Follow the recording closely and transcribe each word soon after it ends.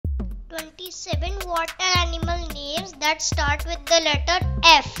27 water animal names that start with the letter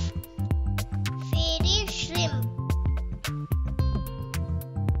F. Fairy shrimp,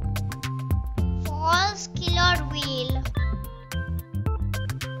 false killer whale,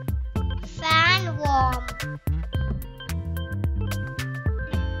 fan worm,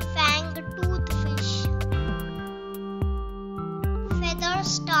 Fangtooth fish, feather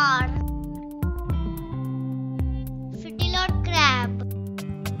star, fiddler crab,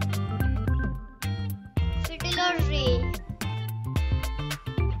 fiddler ray,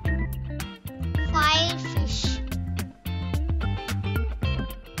 filefish,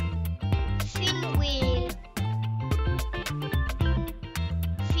 fin whale,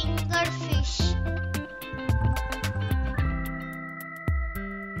 fingerfish,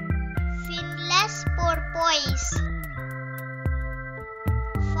 Finless porpoise,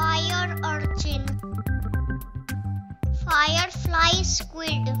 fire urchin, Firefly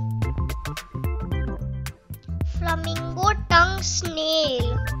squid, Flamingo tongue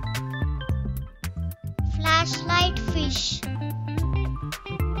snail, flashlight fish,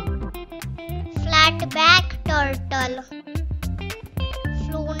 Flatback turtle,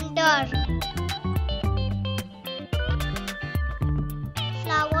 Flounder,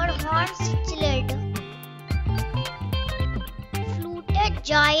 Flowerhorn Cichlid, Fluted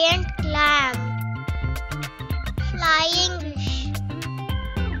giant clam, flying fish,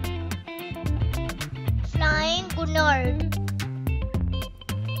 flying Gurnard,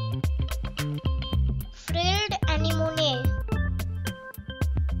 Frilled Anemone,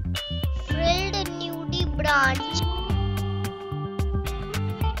 Frilled Nudibranch,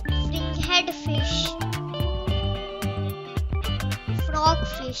 Fringehead fish,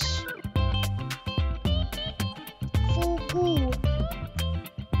 Frogfish, Fugu,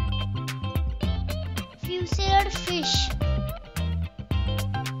 Fusilier fish.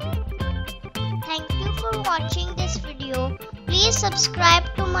 Thank you for watching this video. Please subscribe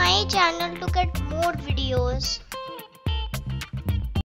to my channel to get more videos.